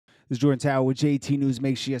This is Jordan Tower with JT News.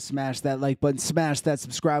 Make sure you smash that like button, smash that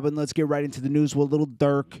subscribe button. Let's get right into the news. Well, Lil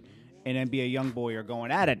Durk and NBA Youngboy are going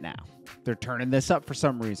at it now. They're turning this up for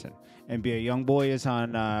some reason. NBA Youngboy is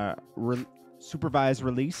on supervised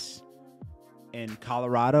release in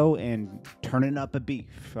Colorado and turning up a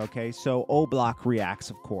beef. Okay, so O Block reacts,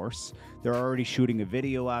 of course. They're already shooting a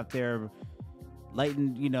video out there,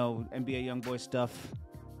 lighting, NBA Youngboy stuff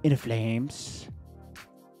into flames,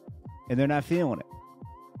 and they're not feeling it.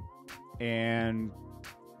 And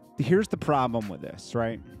here's the problem with this,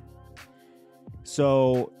 right?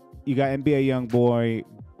 So you got NBA Youngboy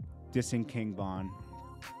dissing King Von,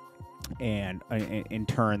 and in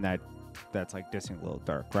turn that's like dissing Lil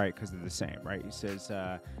Durk, right? Because they're the same, right? He says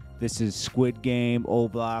this is Squid Game. O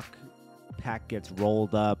Block pack gets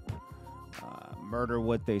rolled up. Murder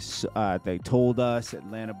what they told us.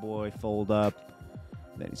 Atlanta boy fold up.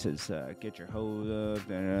 Then he says get your hoe up.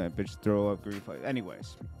 Then bitch throw up grief.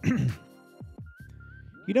 Anyways.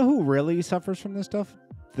 You know who really suffers from this stuff?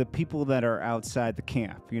 The people that are outside the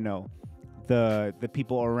camp, the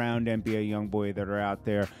people around NBA Youngboy that are out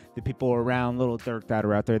there, the people around Lil Durk that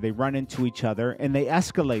are out there. They run into each other and they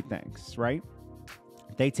escalate things, right?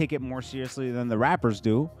 They take it more seriously than the rappers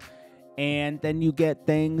do. And then you get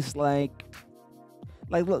things like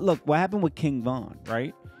look, what happened with King Von,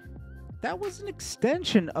 right? That was an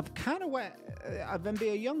extension of kind of what of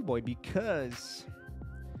NBA Youngboy, because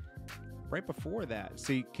right before that,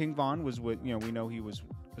 see, King Von was with, we know he was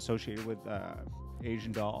associated with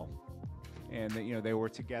Asian Doll, and they were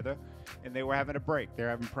together, and they were having a break. They're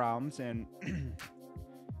having problems, and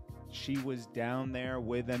she was down there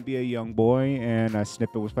with NBA Youngboy, and a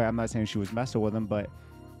snippet was played. I'm not saying she was messing with him, but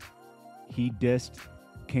he dissed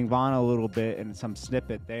King Von a little bit in some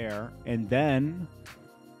snippet there, and then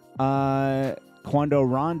Quando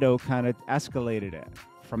Rondo kind of escalated it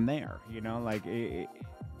from there.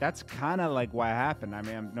 That's kind of like what happened. I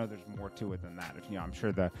mean, I know there's more to it than that. I'm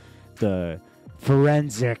sure the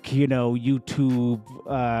forensic, YouTube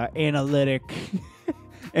analytic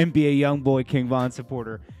NBA Youngboy King Von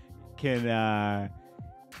supporter can,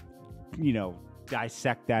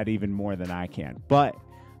 dissect that even more than I can. But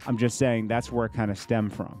I'm just saying that's where it kind of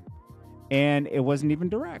stemmed from, and it wasn't even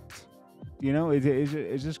direct.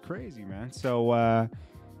 It's just crazy, man. So.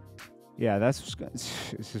 Yeah, it's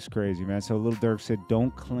just crazy, man. So Lil Durk said,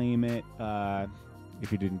 don't claim it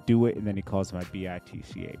if you didn't do it. And then he calls him a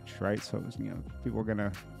bitch, right? So, it was, people are going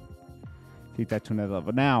to take that to another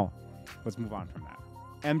level. Now, let's move on from that.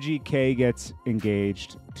 MGK gets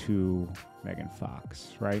engaged to Megan Fox,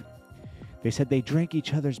 right? They said they drank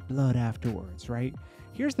each other's blood afterwards, right?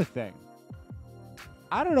 Here's the thing.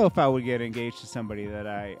 I don't know if I would get engaged to somebody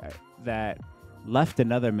that left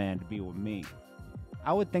another man to be with me.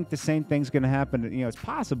 I would think the same thing's going to happen. It's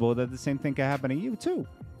possible that the same thing could happen to you too,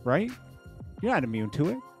 right? You're not immune to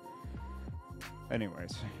it.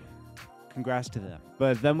 Anyways, congrats to them.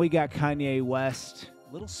 But then we got Kanye West.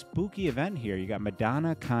 Little spooky event here. You got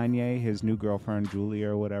Madonna, Kanye, his new girlfriend, Julia,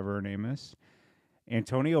 or whatever her name is,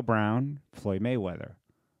 Antonio Brown, Floyd Mayweather.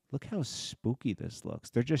 Look how spooky this looks.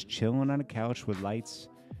 They're just chilling on a couch with lights.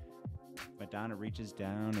 Madonna reaches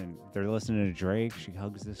down and they're listening to Drake. She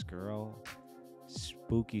hugs this girl.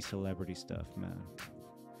 Spooky celebrity stuff, man.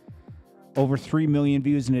 Over 3 million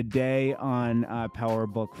views in a day on Power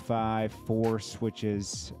Book 5 Force, which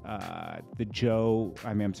is the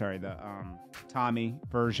Tommy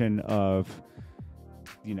version of,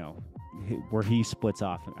 where he splits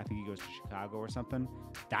off. I think he goes to Chicago or something.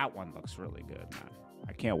 That one looks really good, man.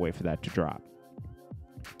 I can't wait for that to drop.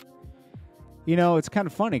 It's kind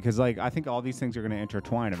of funny because, I think all these things are going to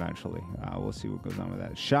intertwine eventually. We'll see what goes on with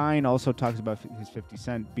that. Shine also talks about his 50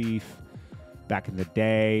 Cent beef back in the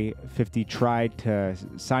day. 50 tried to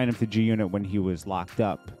sign him to G Unit when he was locked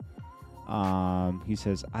up. He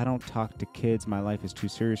says, I don't talk to kids. My life is too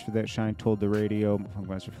serious for that. Shine told the radio from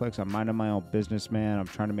West Reflex, I'm minding my own business, man. I'm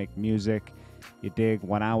trying to make music. You dig?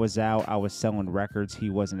 When I was out, I was selling records.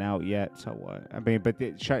 He wasn't out yet. So what? I mean, but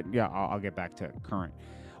I'll get back to current.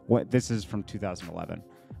 This is from 2011.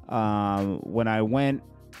 When I went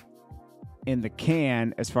in the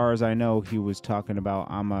can, as far as I know, he was talking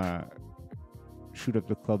about, I'm a shoot up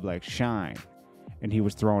the club like Shine, and he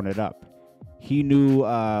was throwing it up. He knew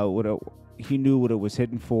what it was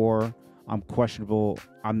hitting for. I'm questionable.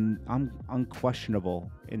 I'm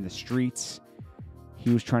unquestionable in the streets. He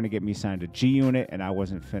was trying to get me signed to G Unit, and I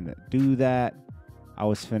wasn't finna do that. I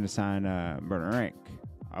was finna sign Murder Inc.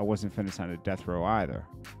 I wasn't finna sign a Death Row either.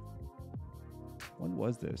 When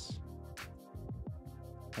was this?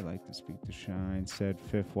 I like to speak to Shine, said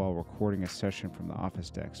Fifth while recording a session from the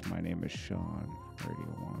office decks. My name is Sean, Radio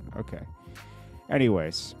 1. Okay.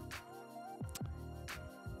 Anyways.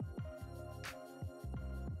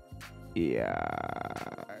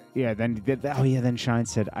 Yeah, then Shine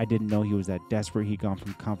said, I didn't know he was that desperate. He gone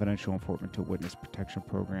from confidential informant to witness protection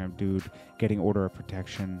program. Dude, getting order of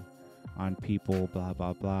protection on people, blah,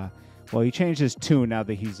 blah, blah. Well, he changed his tune now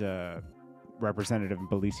that he's a representative in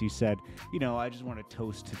Belize. He said, I just want to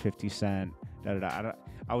toast to 50 Cent. I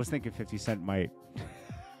was thinking 50 Cent might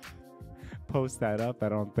post that up. I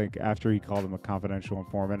don't think, after he called him a confidential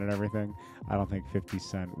informant and everything, I don't think 50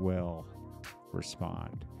 Cent will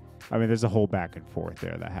respond. I mean, there's a whole back and forth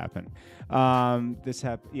there that happened. This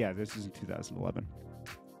is in 2011.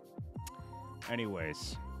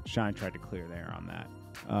 Anyways, Shine tried to clear the air on that.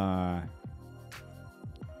 I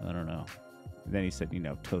don't know. Then he said,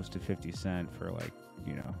 toast to 50 Cent for,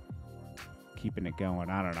 keeping it going.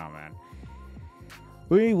 I don't know, man.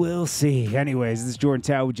 We will see. Anyways, this is Jordan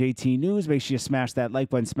Tower with JT News. Make sure you smash that like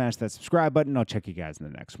button, smash that subscribe button. I'll check you guys in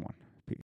the next one.